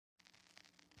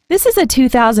This is a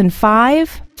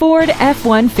 2005 Ford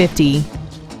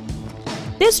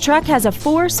F-150. This truck has a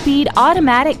 4-speed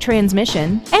automatic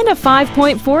transmission and a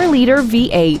 5.4-liter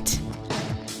V8.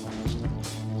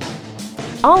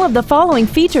 All of the following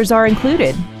features are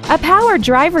included: a power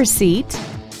driver's seat,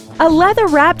 a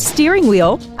leather-wrapped steering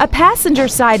wheel, a passenger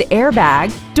side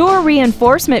airbag, door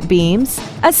reinforcement beams,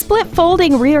 a split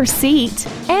folding rear seat,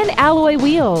 and alloy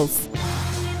wheels.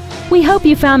 We hope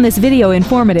you found this video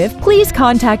informative. Please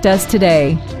contact us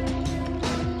today.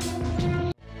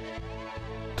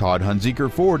 Todd Hunzeker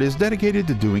Ford is dedicated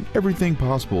to doing everything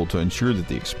possible to ensure that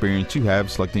the experience you have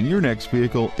selecting your next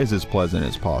vehicle is as pleasant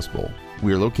as possible.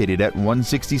 We are located at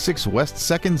 166 West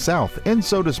 2nd South in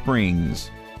Soda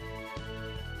Springs.